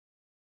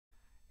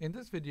In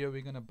this video,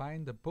 we're going to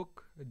bind the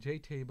book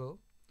jTable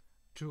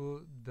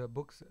to the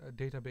books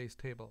database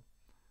table.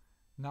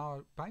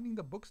 Now, binding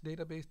the books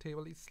database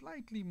table is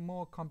slightly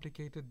more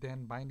complicated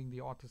than binding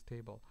the authors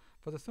table,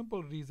 for the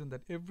simple reason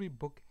that every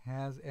book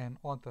has an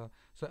author.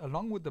 So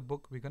along with the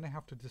book, we're going to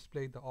have to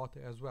display the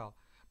author as well.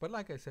 But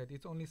like I said,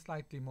 it's only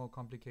slightly more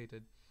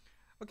complicated.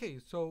 Okay,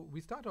 so we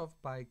start off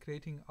by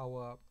creating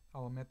our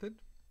method.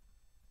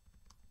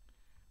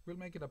 We'll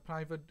make it a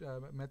private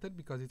method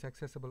because it's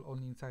accessible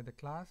only inside the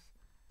class,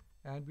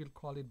 and we'll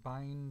call it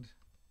bind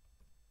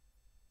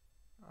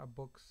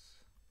books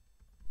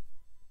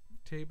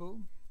table.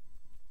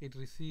 It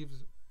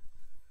receives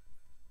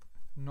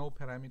no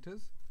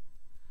parameters.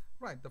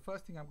 Right, the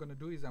first thing I'm going to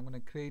do is I'm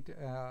going to create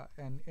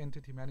an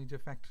entity manager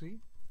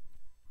factory,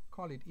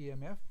 call it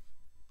EMF.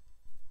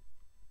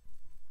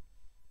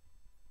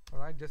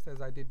 Alright, just as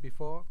I did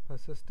before,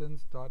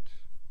 persistence dot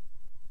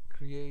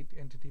create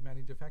entity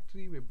manager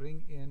factory. We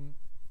bring in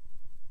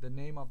the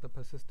name of the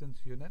persistence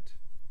unit.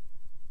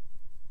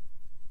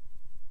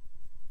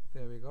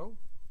 There we go.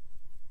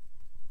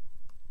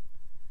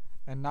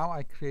 And now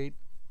I create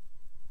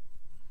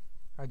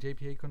a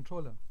JPA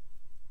controller.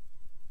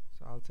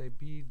 So I'll say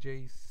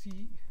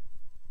BJC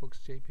books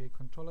JPA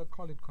controller,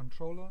 call it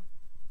controller.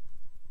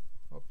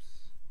 Oops.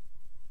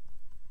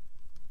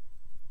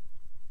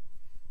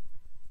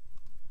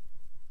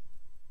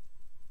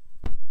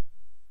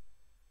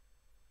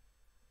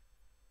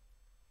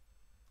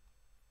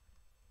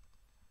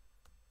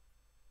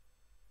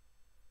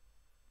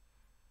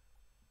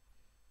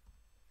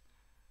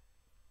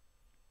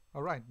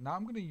 Alright, now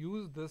I'm going to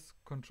use this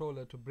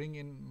controller to bring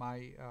in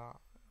my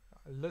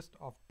list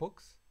of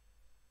books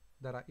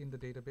that are in the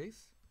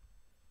database.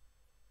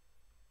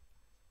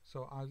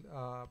 So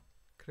I'll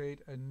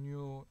create a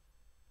new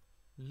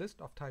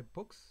list of type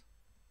books.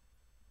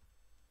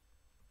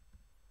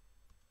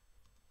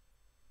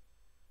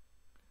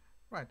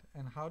 Right,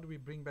 and how do we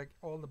bring back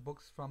all the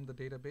books from the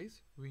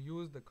database? We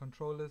use the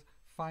controller's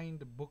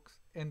find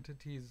books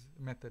entities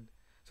method.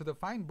 So the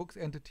find books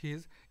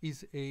entities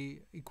is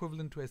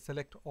equivalent to a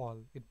select all.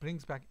 It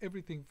brings back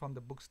everything from the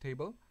books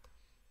table.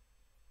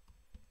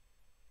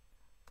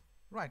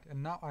 Right,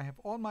 and now I have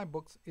all my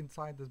books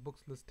inside this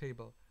books list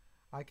table.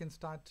 I can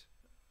start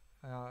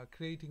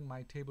creating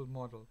my table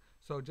model.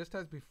 So just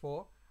as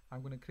before,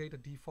 I'm going to create a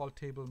default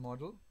table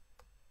model.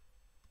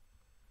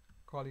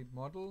 Call it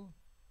model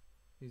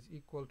is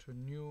equal to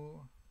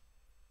new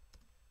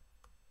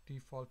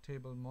default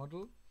table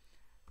model.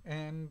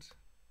 And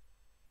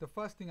the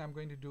first thing I'm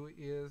going to do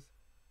is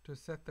to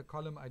set the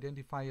column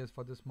identifiers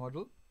for this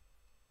model.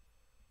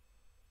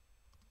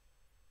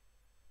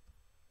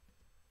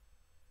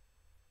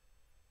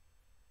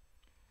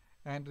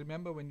 And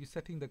remember, when you're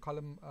setting the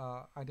column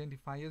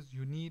identifiers,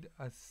 you need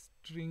a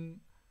string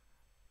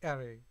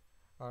array.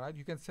 Alright,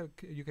 you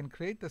can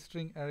create the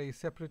string array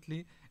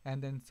separately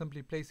and then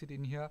simply place it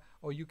in here,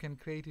 or you can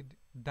create it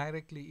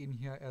directly in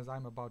here as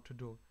I'm about to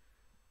do.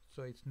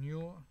 So it's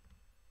new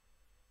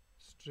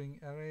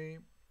string array.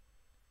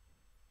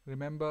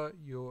 Remember,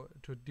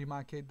 to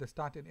demarcate the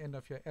start and end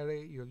of your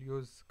array, you'll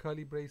use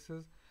curly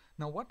braces.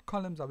 Now, what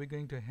columns are we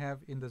going to have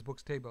in this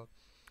books table?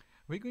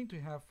 We're going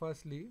to have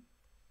firstly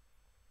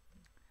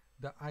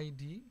the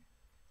ID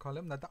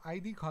column. Now, the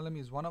ID column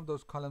is one of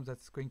those columns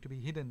that's going to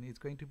be hidden. It's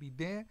going to be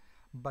there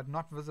but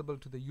not visible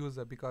to the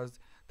user,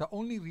 because the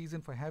only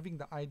reason for having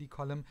the ID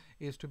column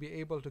is to be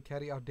able to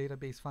carry out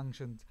database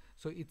functions.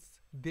 So it's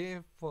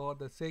there for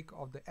the sake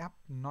of the app,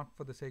 not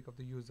for the sake of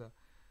the user.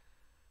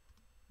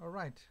 All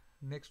right.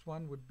 Next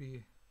one would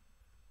be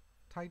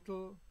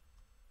title.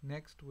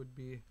 Next would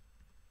be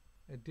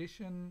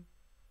edition,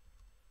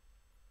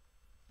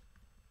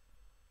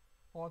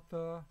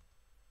 author,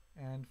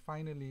 and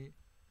finally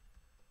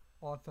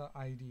author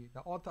ID.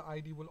 The author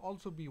ID will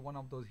also be one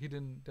of those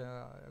hidden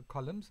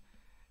columns,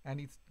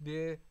 and it's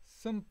there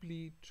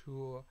simply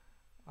to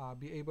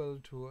be able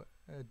to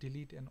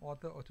delete an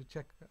author or to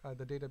check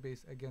the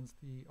database against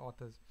the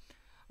authors.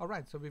 All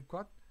right, so we've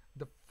got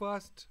the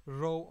first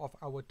row of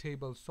our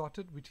table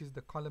sorted, which is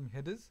the column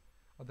headers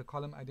or the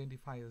column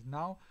identifiers.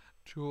 Now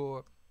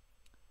to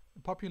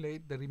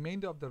populate the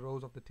remainder of the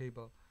rows of the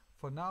table.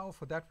 For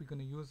that we're going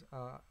to use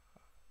a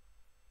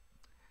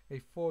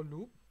for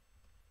loop.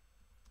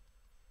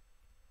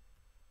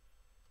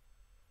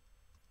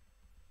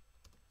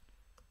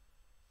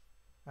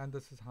 And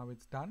this is how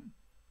it's done.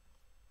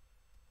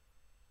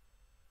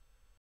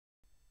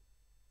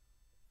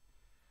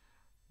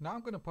 Now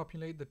I'm going to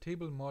populate the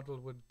table model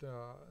with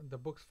the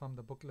books from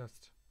the book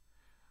list.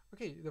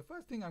 Okay, the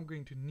first thing I'm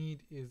going to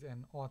need is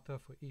an author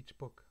for each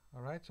book.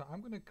 All right, so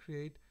I'm going to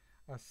create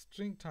a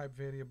string type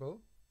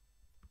variable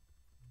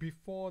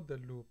before the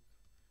loop.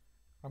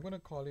 I'm going to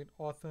call it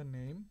author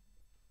name.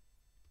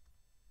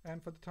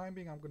 And for the time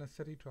being, I'm going to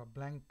set it to a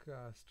blank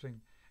string.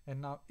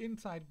 And now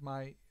inside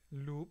my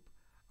loop,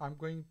 I'm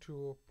going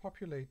to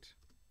populate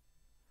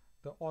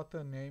the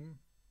author name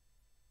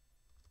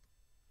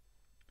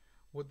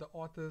with the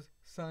author's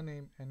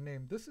surname and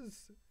name. This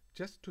is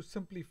just to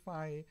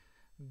simplify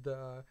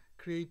the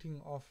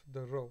creating of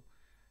the row.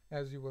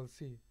 as you will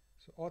see.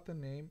 So author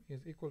name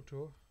is equal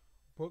to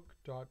book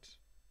dot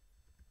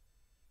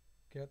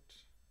get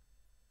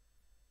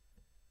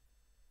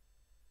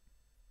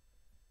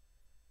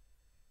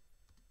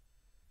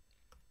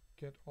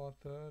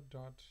author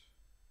dot,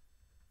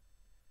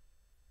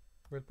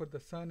 we'll put the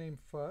surname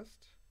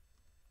first,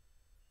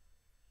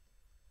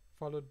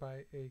 followed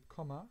by a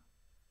comma,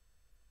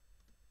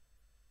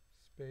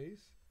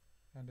 space,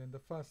 and then the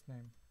first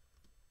name.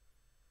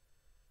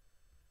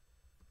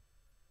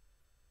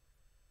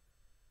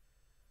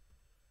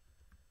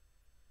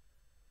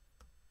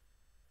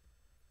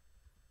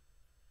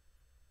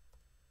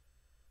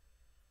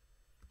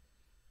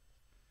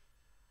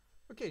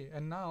 Okay,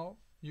 and now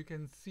you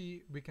can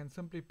see we can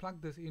simply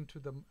plug this into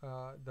the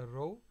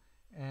row,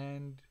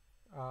 and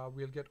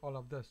we'll get all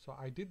of this. So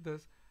I did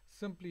this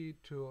simply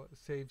to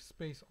save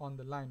space on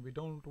the line. We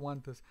don't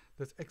want this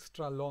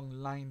extra long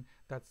line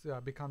that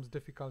becomes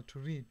difficult to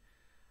read.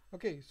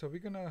 Okay, so we're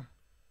gonna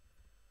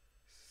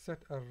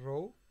set a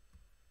row,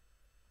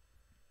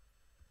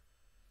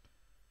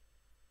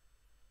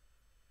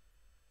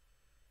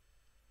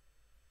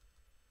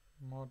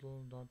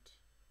 model dot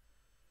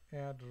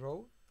add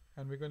row,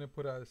 and we're going to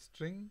put a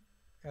string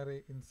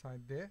array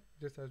inside there,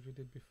 just as we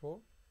did before.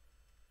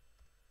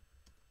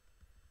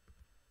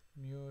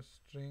 New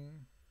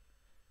string,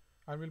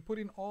 and we'll put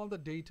in all the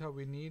data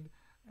we need,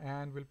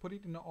 and we'll put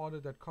it in an order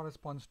that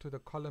corresponds to the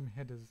column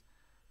headers.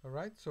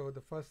 Alright, so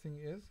the first thing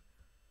is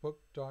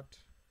book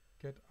dot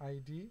get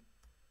ID.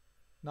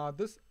 Now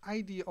this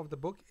ID of the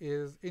book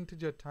is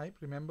integer type,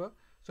 remember,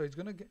 so it's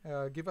going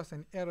to give us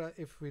an error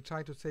if we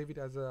try to save it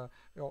as a,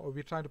 or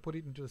we try to put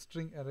it into a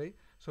string array.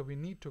 So we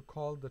need to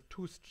call the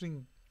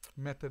toString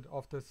method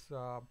of this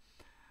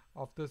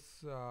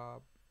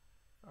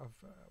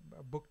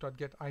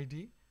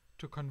book.getID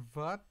to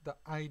convert the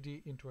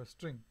ID into a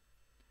string.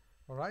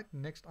 Alright,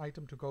 next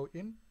item to go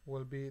in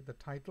will be the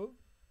title.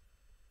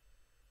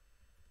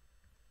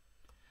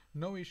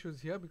 No issues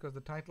here because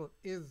the title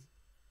is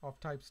of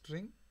type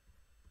string.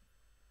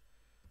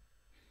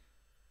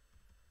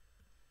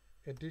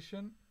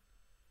 Edition,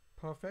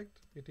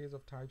 perfect, it is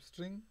of type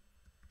string.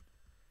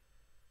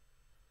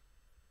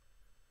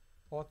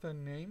 Author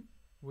name,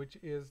 which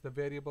is the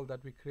variable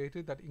that we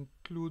created that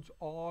includes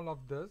all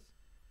of this.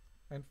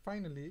 And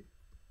finally,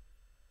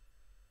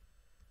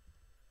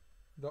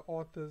 the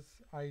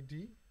author's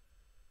ID,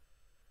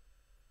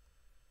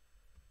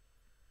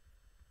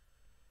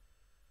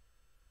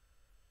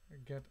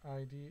 get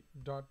ID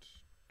dot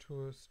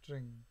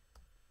toString.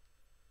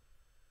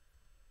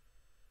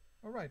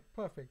 Alright,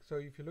 perfect. So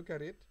if you look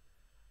at it,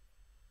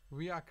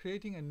 we are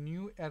creating a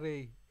new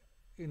array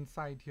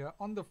inside here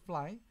on the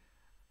fly.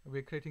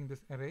 We're creating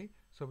this array,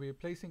 so we're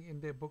placing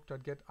in there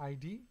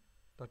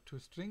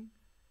book.getID.toString,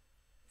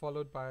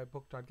 followed by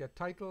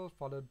book.getTitle,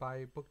 followed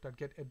by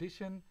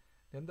book.getEdition,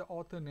 then the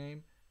author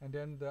name, and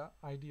then the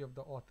ID of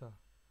the author.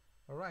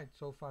 Alright,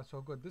 so far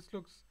so good. This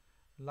looks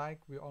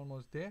like we're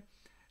almost there.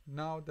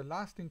 Now the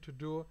last thing to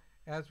do,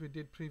 as we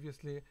did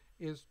previously,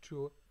 is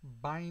to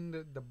bind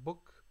the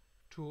book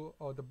to,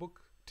 or the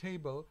book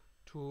table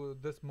to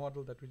this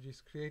model that we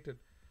just created.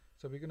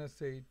 So we're going to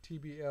say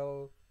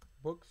tbl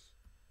books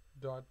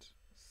dot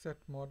set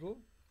model,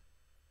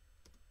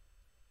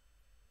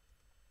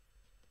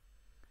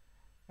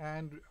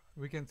 and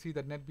we can see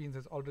that Netbeans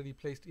has already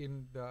placed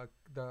in the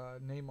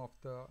name of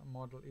the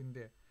model in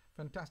there.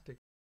 Fantastic.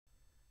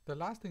 The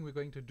last thing we're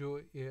going to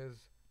do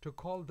is to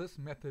call this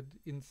method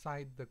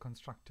inside the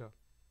constructor.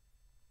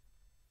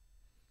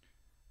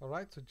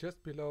 Alright, so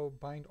just below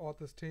bind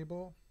authors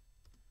table,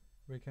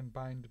 we can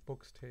bind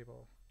books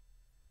table.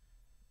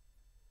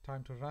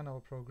 Time to run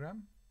our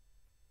program.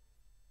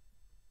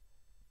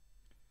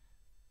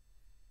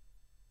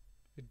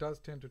 It does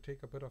tend to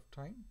take a bit of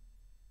time.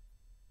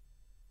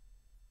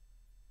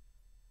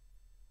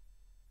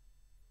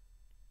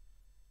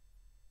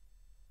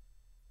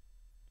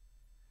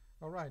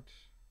 Alright,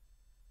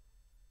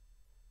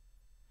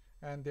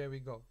 and there we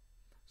go.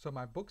 So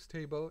my books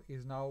table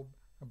is now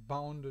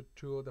bound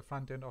to the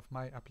front end of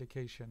my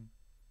application.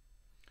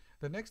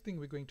 The next thing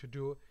we're going to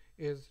do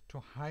is to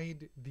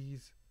hide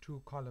these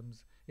two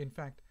columns. In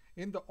fact,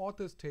 in the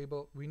authors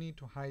table we need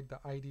to hide the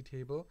ID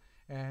table,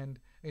 and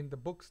in the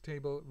books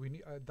table we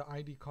need the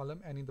ID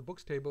column, and in the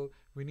books table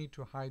we need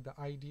to hide the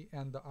ID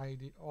and the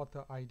ID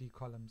author ID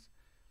columns.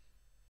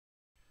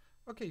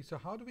 Okay, so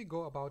how do we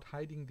go about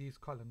hiding these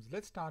columns?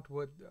 Let's start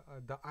with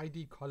the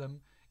ID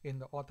column in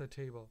the author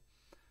table.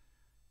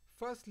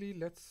 Firstly,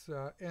 let's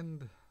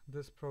end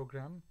this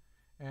program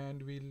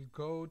and we'll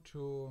go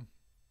to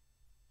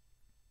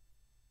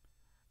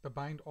the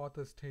bind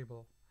authors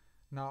table.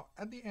 Now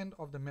at the end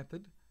of the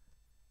method,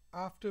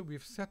 after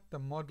we've set the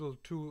model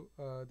to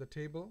the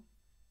table,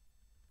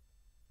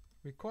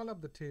 we call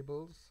up the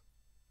tables.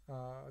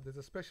 There's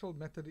a special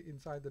method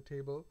inside the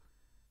table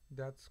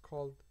that's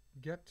called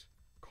get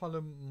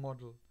column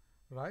model,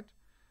 right?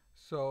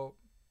 So,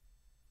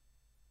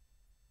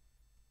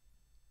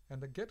 and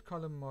the get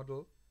column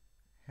model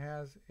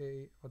has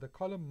a, or the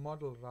column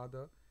model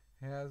rather,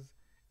 has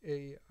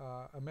a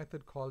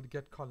method called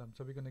getColumn.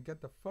 So we're going to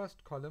get the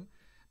first column.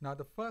 Now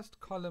the first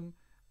column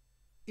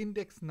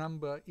index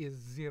number is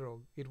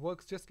 0. It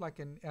works just like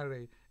an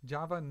array.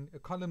 Java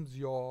columns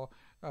your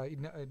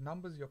it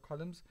numbers your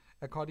columns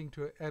according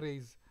to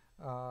arrays,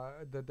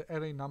 the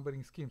array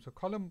numbering scheme. So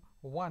column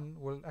 1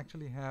 will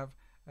actually have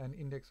an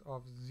index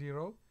of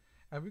 0,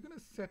 and we're going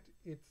to set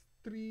its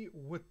 3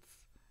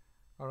 widths.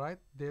 All right,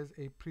 there's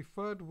a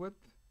preferred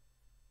width,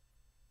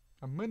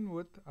 a min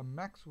width, a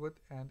max width,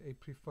 and a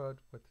preferred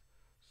width.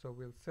 So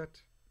we'll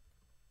set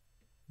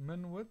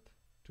min width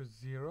to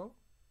 0,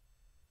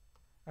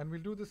 and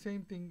we'll do the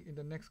same thing in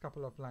the next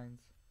couple of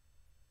lines.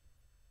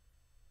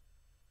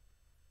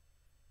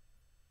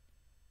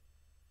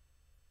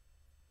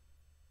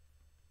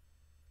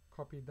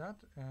 Copy that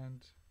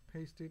and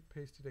paste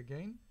it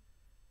again.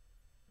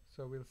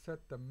 So we'll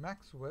set the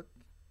max width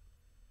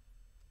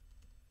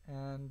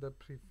and the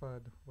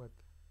preferred width.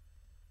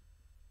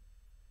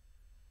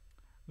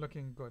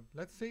 Looking good.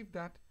 Let's save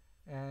that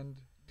and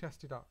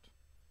test it out.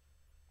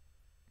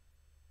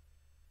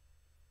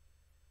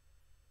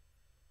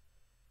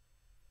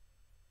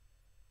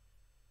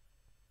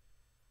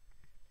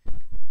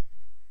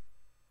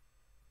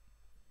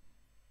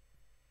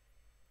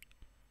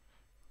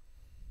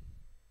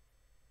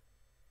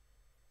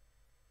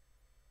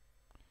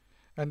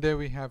 And there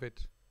we have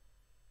it.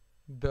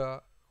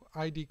 The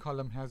ID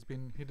column has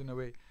been hidden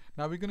away.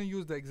 Now we're going to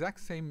use the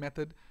exact same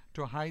method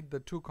to hide the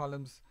 2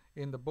 columns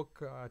in the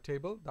book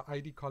table, the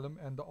ID column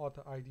and the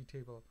author ID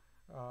table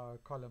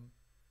column.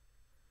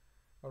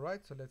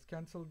 Alright, so let's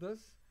cancel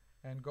this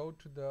and go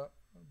to the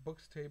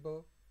books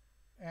table,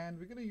 and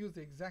we're going to use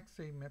the exact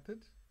same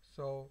method.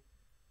 So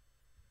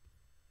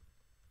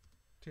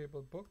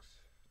table books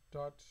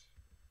dot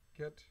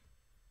get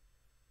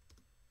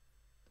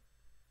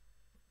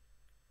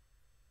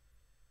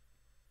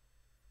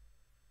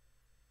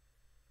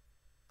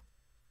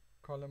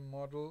column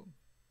model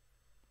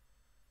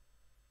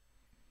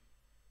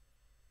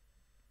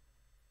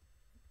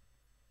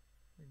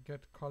get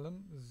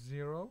column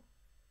 0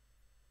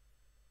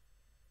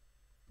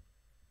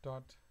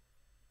 dot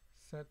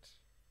set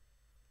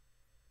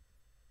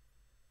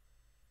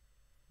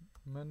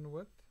min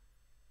width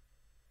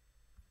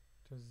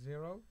to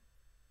 0,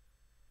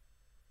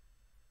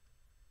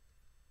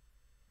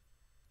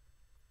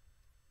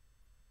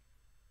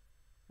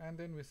 and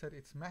then we set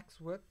its max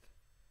width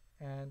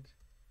and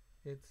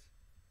its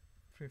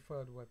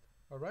preferred width.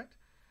 Alright,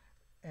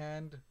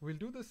 and we'll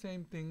do the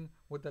same thing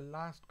with the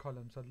last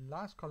column. So the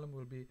last column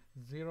will be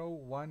 0,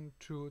 1,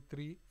 2,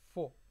 3,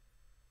 4.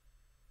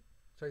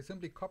 So I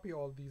simply copy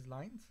all these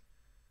lines,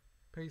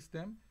 paste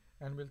them,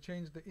 and we'll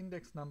change the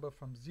index number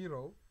from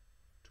 0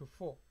 to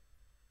 4.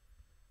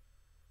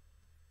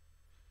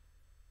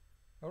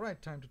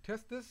 Alright, time to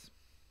test this.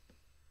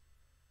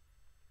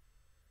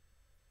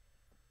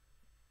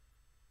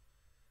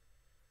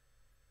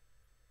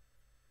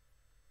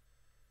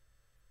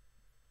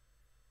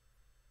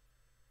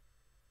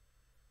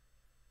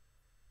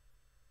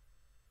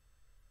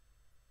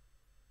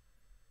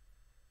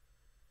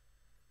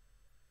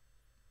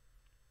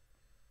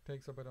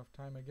 Takes a bit of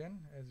time again,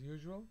 as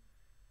usual,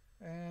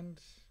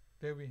 and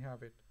there we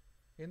have it.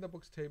 In the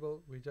books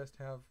table we just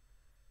have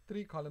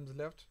 3 columns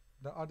left.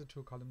 The other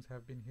 2 columns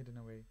have been hidden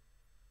away.